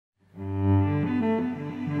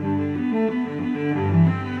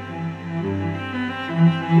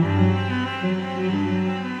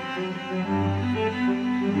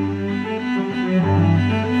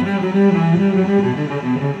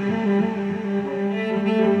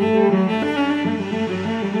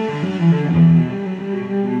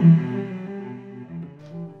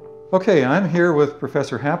Okay, I'm here with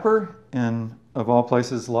Professor Happer in, of all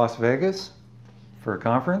places, Las Vegas for a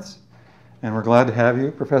conference. And we're glad to have you,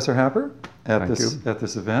 Professor Happer, at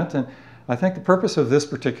this event. And I think the purpose of this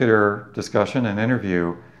particular discussion and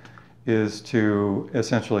interview is to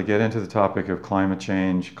essentially get into the topic of climate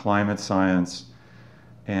change, climate science,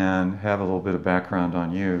 and have a little bit of background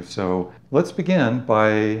on you. So let's begin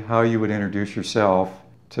by how you would introduce yourself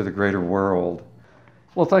to the greater world.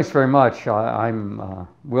 Well, thanks very much. I'm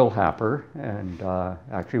Will Happer, and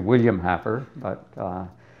actually William Happer, but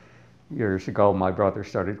years ago my brother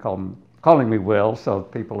started calling me Will, so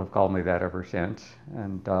people have called me that ever since.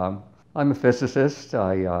 And I'm a physicist.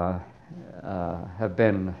 I have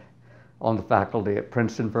been on the faculty at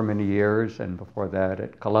Princeton for many years, and before that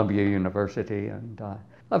at Columbia University. And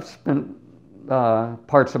I've spent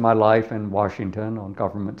parts of my life in Washington on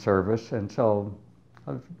government service, and so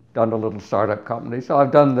I've done a little startup company. So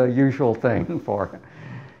I've done the usual thing for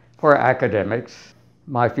academics.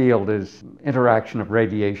 My field is interaction of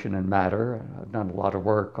radiation and matter. I've done a lot of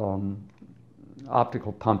work on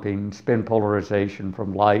optical pumping, spin polarization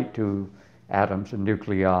from light to atoms and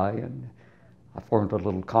nuclei, and I formed a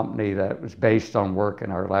little company that was based on work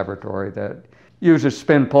in our laboratory that uses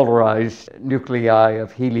spin polarized nuclei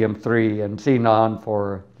of helium-3 and xenon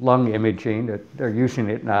for lung imaging. They're using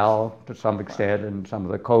it now to some extent in some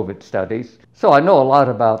of the COVID studies. So I know a lot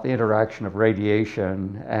about the interaction of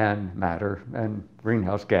radiation and matter and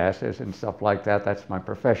greenhouse gases and stuff like that. That's my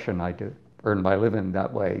profession. I do earn my living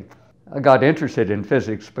that way. I got interested in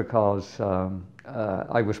physics because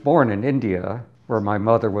I was born in India, where my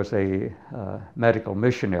mother was a medical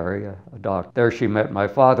missionary, a doctor. There she met my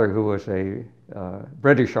father, who was a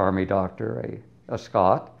British Army doctor, a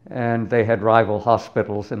Scot, and they had rival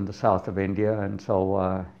hospitals in the south of India, and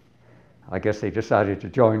so I guess they decided to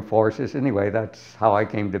join forces. Anyway, that's how I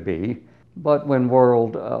came to be. But when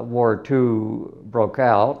World War II broke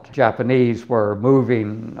out, Japanese were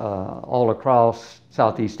moving all across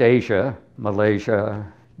Southeast Asia,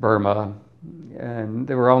 Malaysia, Burma, and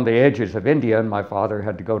they were on the edges of India, and my father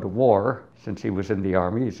had to go to war since he was in the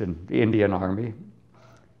Army. He's in the Indian Army.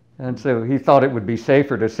 And so he thought it would be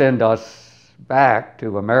safer to send us back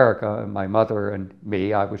to America, my mother and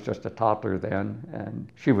me. I was just a toddler then, and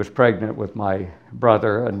she was pregnant with my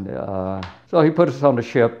brother. And so he put us on a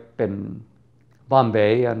ship in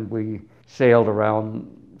Bombay, and we sailed around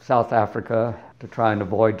South Africa to try and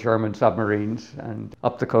avoid German submarines, and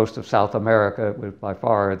up the coast of South America. It was by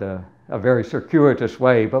far a very circuitous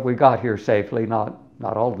way, but we got here safely. Not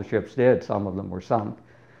all the ships did. Some of them were sunk.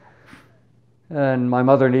 And my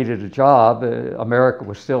mother needed a job. America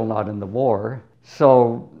was still not in the war.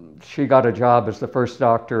 So she got a job as the first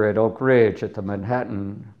doctor at Oak Ridge at the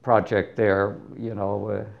Manhattan Project there,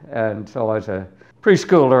 and so as a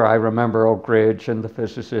preschooler, I remember Oak Ridge and the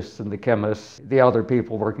physicists and the chemists, the other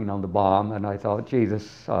people working on the bomb, and I thought, gee,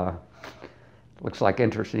 this looks like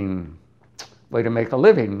interesting way to make a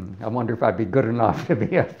living. I wonder if I'd be good enough to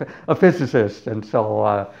be a physicist. And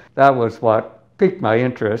so that was what piqued my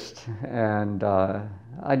interest, and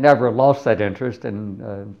I never lost that interest,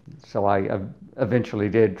 and so I eventually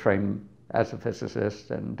did train as a physicist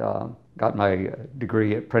and got my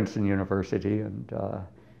degree at Princeton University and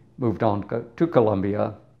moved on to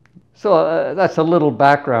Columbia. So that's a little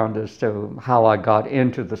background as to how I got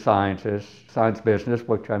into the science business,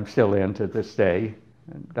 which I'm still in to this day.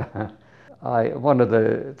 And, one of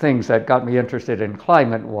the things that got me interested in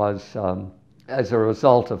climate was as a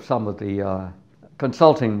result of some of the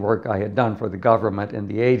consulting work I had done for the government in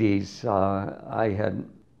the 80s, I had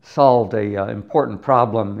solved an important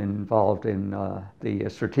problem involved in the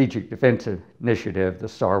Strategic Defense Initiative, the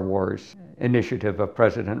Star Wars initiative of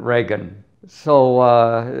President Reagan.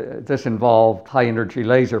 So this involved high energy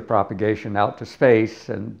laser propagation out to space,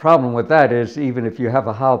 and the problem with that is even if you have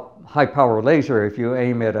a high power laser, if you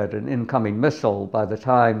aim it at an incoming missile, by the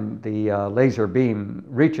time the laser beam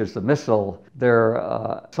reaches the missile, there's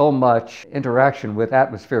so much interaction with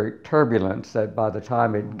atmospheric turbulence that by the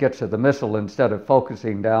time it gets to the missile, instead of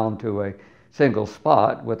focusing down to a single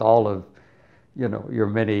spot with all of your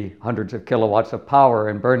many hundreds of kilowatts of power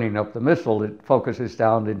and burning up the missile, it focuses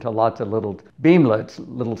down into lots of little beamlets,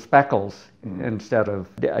 little speckles, instead of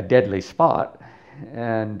a deadly spot.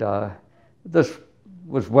 And this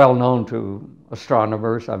was well known to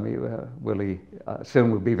astronomers. I mean, Willie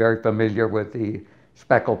soon would be very familiar with the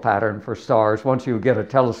speckle pattern for stars. Once you get a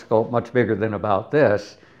telescope much bigger than about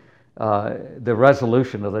this, the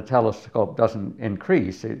resolution of the telescope doesn't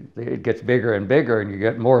increase. It gets bigger and bigger, and you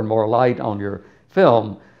get more and more light on your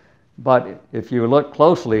film. But if you look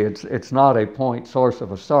closely, it's not a point source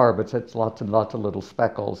of a star, but it's lots and lots of little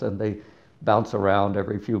speckles, and they bounce around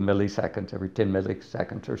every few milliseconds, every 10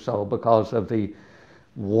 milliseconds or so, because of the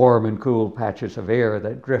warm and cool patches of air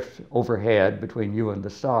that drift overhead between you and the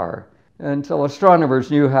star. And so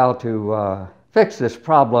astronomers knew how to fix this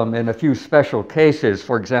problem in a few special cases.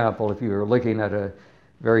 For example, if you were looking at a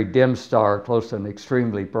very dim star close to an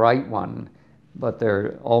extremely bright one, but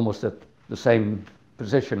they're almost at the same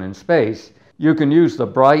position in space, you can use the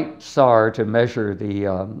bright star to measure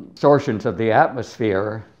the distortions of the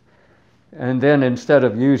atmosphere. And then instead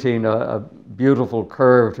of using a beautiful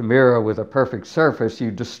curved mirror with a perfect surface,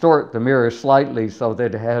 you distort the mirror slightly so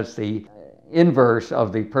that it has the inverse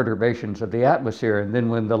of the perturbations of the atmosphere. And then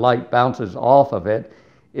when the light bounces off of it,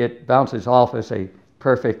 it bounces off as a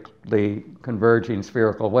perfectly converging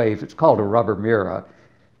spherical wave. It's called a rubber mirror.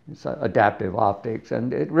 It's adaptive optics.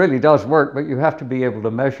 And it really does work, but you have to be able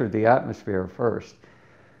to measure the atmosphere first.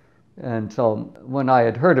 And so when I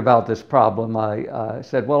had heard about this problem, I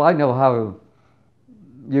said, well, I know how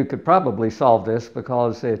you could probably solve this,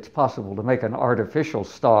 because it's possible to make an artificial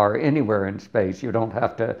star anywhere in space. You don't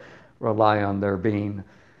have to rely on there being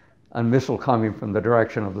a missile coming from the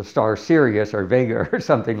direction of the star Sirius or Vega or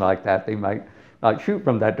something like that. They might not shoot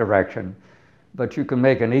from that direction. But you can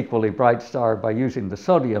make an equally bright star by using the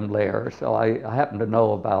sodium layer. So I happen to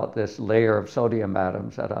know about this layer of sodium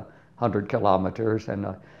atoms at 100 kilometers, and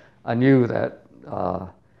I knew that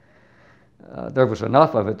there was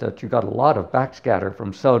enough of it that you got a lot of backscatter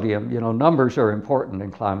from sodium. You know, numbers are important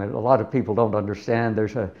in climate. A lot of people don't understand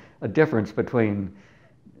there's a difference between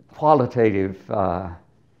qualitative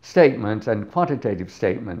statements and quantitative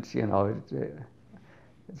statements. You know,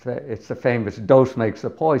 it's the famous dose makes the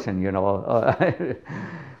poison, you know.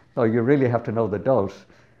 So you really have to know the dose.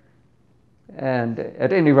 And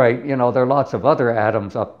at any rate, you know, there are lots of other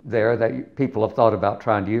atoms up there that people have thought about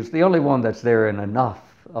trying to use. The only one that's there in enough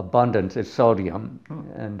abundance is sodium.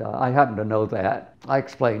 And I happen to know that. I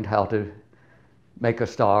explained how to make a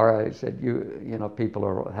star. I said, you know,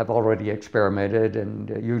 people have already experimented, and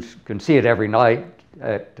you can see it every night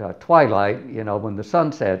at twilight. You know, when the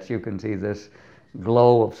sun sets, you can see this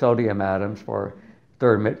glow of sodium atoms for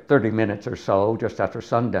 30 minutes or so just after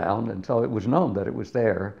sundown, and so it was known that it was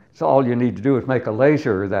there. So all you need to do is make a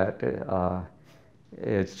laser that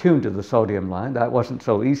is tuned to the sodium line. That wasn't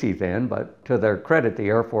so easy then, but to their credit, the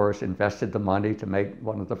Air Force invested the money to make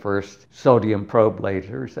one of the first sodium probe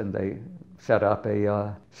lasers, and they set up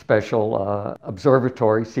a special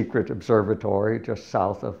observatory, secret observatory, just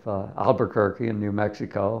south of Albuquerque in New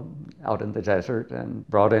Mexico, out in the desert, and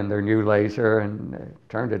brought in their new laser and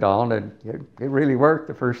turned it on, and it really worked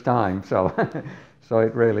the first time. So, so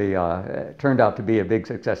it really turned out to be a big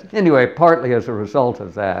success. Anyway, partly as a result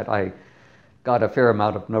of that, I got a fair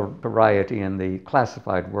amount of notoriety in the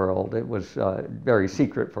classified world. It was very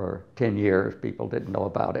secret for 10 years. People didn't know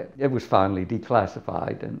about it. It was finally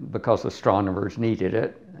declassified, and because astronomers needed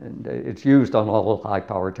it. And it's used on all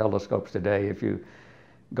high-power telescopes today. If you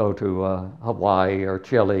go to Hawaii or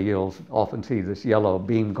Chile, you'll often see this yellow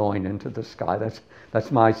beam going into the sky.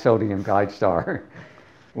 That's my sodium guide star.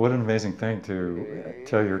 What an amazing thing to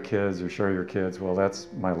tell your kids or show your kids, well, that's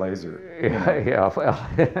my laser. Yeah, well,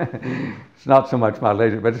 it's not so much my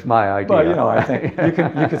laser, but it's my idea. But, you know, I think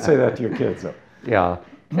you could say that to your kids, though. Yeah.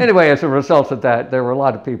 Anyway, as a result of that, there were a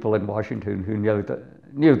lot of people in Washington who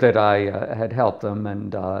knew that I had helped them,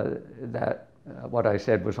 and that what I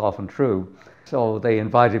said was often true. So they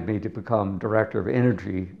invited me to become Director of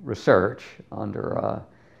Energy Research under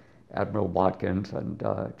Admiral Watkins and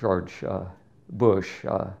George Bush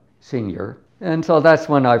Sr. And so that's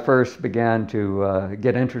when I first began to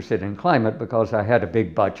get interested in climate, because I had a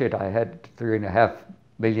big budget. I had $3.5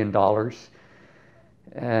 million,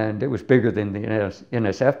 and it was bigger than the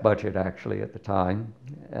NSF budget actually at the time.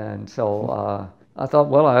 And so I thought,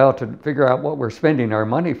 well, I ought to figure out what we're spending our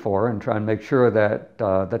money for and try and make sure that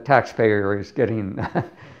the taxpayer is getting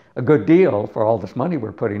a good deal for all this money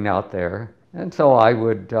we're putting out there. And so I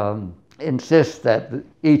would insist that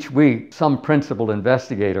each week some principal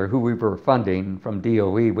investigator who we were funding from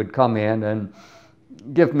DOE would come in and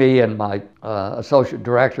give me and my associate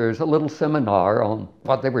directors a little seminar on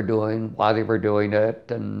what they were doing, why they were doing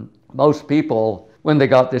it. And most people, when they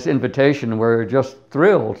got this invitation, were just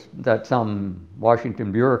thrilled that some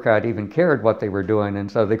Washington bureaucrat even cared what they were doing,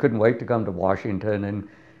 and so they couldn't wait to come to Washington and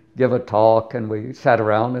give a talk. And we sat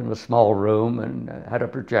around in a small room and had a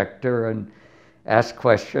projector and asked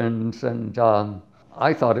questions, and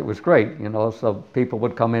I thought it was great, you know. So people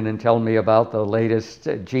would come in and tell me about the latest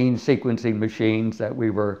gene sequencing machines that we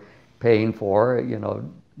were paying for. You know,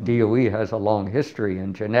 DOE has a long history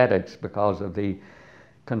in genetics because of the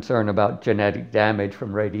concern about genetic damage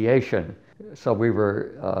from radiation. So we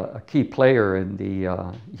were a key player in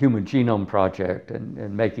the Human Genome Project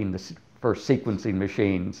and making the first sequencing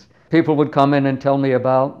machines. People would come in and tell me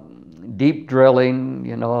about deep drilling,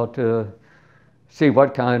 to see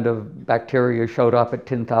what kind of bacteria showed up at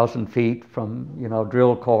 10,000 feet from,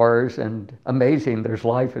 drill cores, and amazing, there's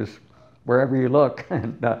life is wherever you look.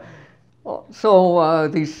 And so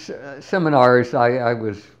these seminars I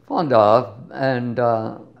was fond of, and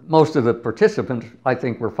most of the participants, I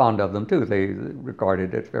think, were fond of them too. They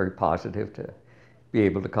regarded it very positive to be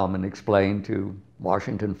able to come and explain to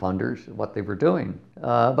Washington funders what they were doing.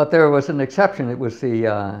 But there was an exception. It was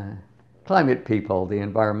the climate people, the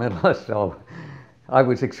environmentalists. So I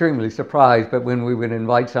was extremely surprised, but when we would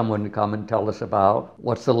invite someone to come and tell us about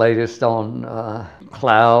what's the latest on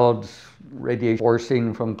clouds, radiation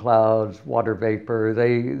forcing from clouds, water vapor,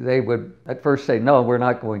 they would at first say, no, we're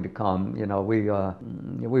not going to come.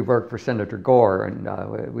 We work for Senator Gore,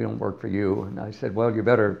 and we don't work for you. And I said, well, you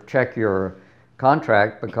better check your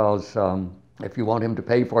contract, because if you want him to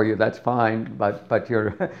pay for you, that's fine, but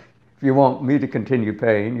you're if you want me to continue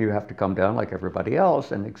paying, you have to come down like everybody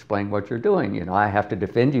else and explain what you're doing. I have to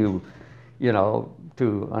defend you,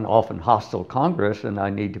 to an often hostile Congress, and I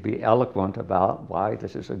need to be eloquent about why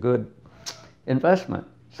this is a good investment.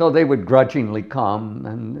 So they would grudgingly come,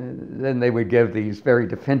 and then they would give these very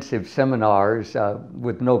defensive seminars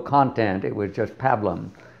with no content. It was just pablum.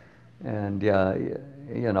 And,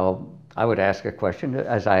 I would ask a question,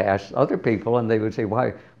 as I asked other people, and they would say,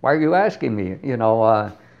 why are you asking me?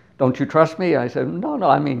 Don't you trust me? I said, no,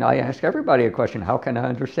 I ask everybody a question. How can I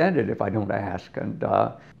understand it if I don't ask? And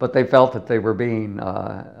but they felt that they were being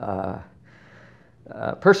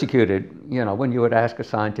persecuted, when you would ask a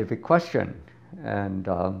scientific question. And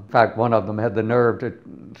in fact, one of them had the nerve to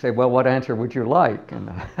say, well, what answer would you like?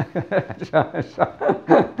 And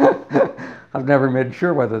I've never been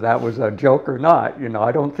sure whether that was a joke or not.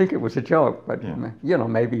 I don't think it was a joke, but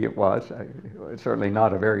maybe it was. It's certainly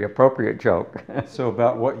not a very appropriate joke. So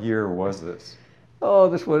about what year was this? Oh,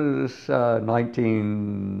 this was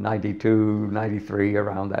 1992, 93,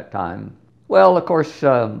 around that time. Well, of course,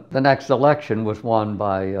 the next election was won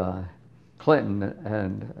by Clinton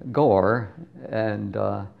and Gore, and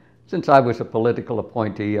since I was a political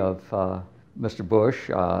appointee of Mr. Bush,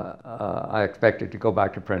 I expected to go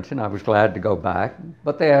back to Princeton. I was glad to go back,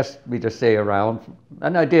 but they asked me to stay around,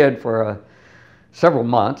 and I did for several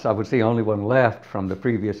months. I was the only one left from the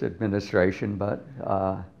previous administration, but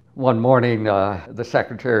one morning, the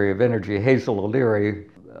Secretary of Energy, Hazel O'Leary,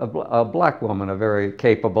 a black woman, a very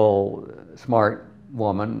capable, smart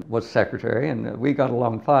woman, was secretary, and we got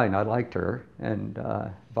along fine. I liked her, and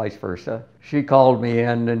vice versa. She called me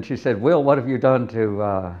in and she said, Will, what have you done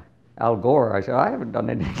to Al Gore? I said, I haven't done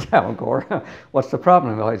anything to Al Gore. What's the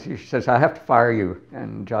problem? She says, I have to fire you,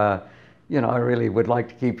 and I really would like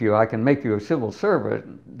to keep you. I can make you a civil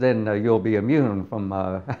servant, then you'll be immune from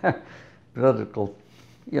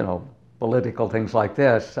political things like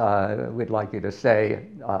this. We'd like you to stay.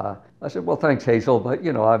 I said, well, thanks, Hazel, but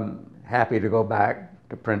I'm happy to go back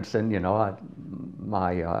to Princeton.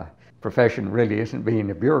 My profession really isn't being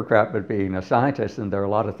a bureaucrat, but being a scientist, and there are a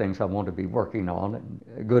lot of things I want to be working on. And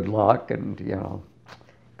good luck, and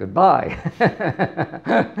goodbye.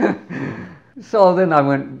 So then I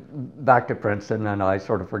went back to Princeton, and I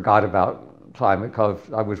sort of forgot about climate because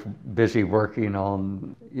I was busy working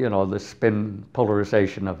on the spin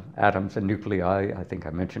polarization of atoms and nuclei, I think I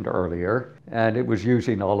mentioned earlier, and it was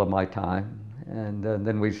using all of my time. And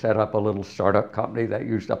then we set up a little startup company that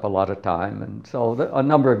used up a lot of time. And so a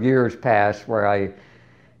number of years passed where I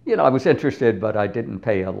was interested, but I didn't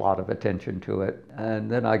pay a lot of attention to it. And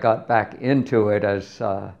then I got back into it as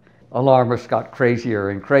alarmists got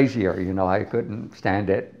crazier and crazier. I couldn't stand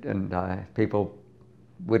it. And people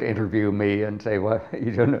would interview me and say, well,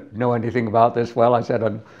 you don't know anything about this? Well, I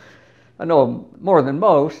said, I know more than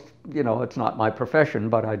most. It's not my profession,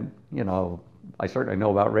 but I certainly know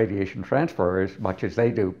about radiation transfer as much as they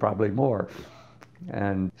do, probably more.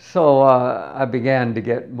 And so I began to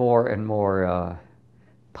get more and more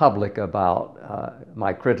public about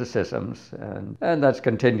my criticisms, and that's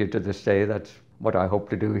continued to this day. That's what I hope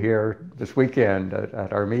to do here this weekend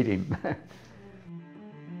at our meeting.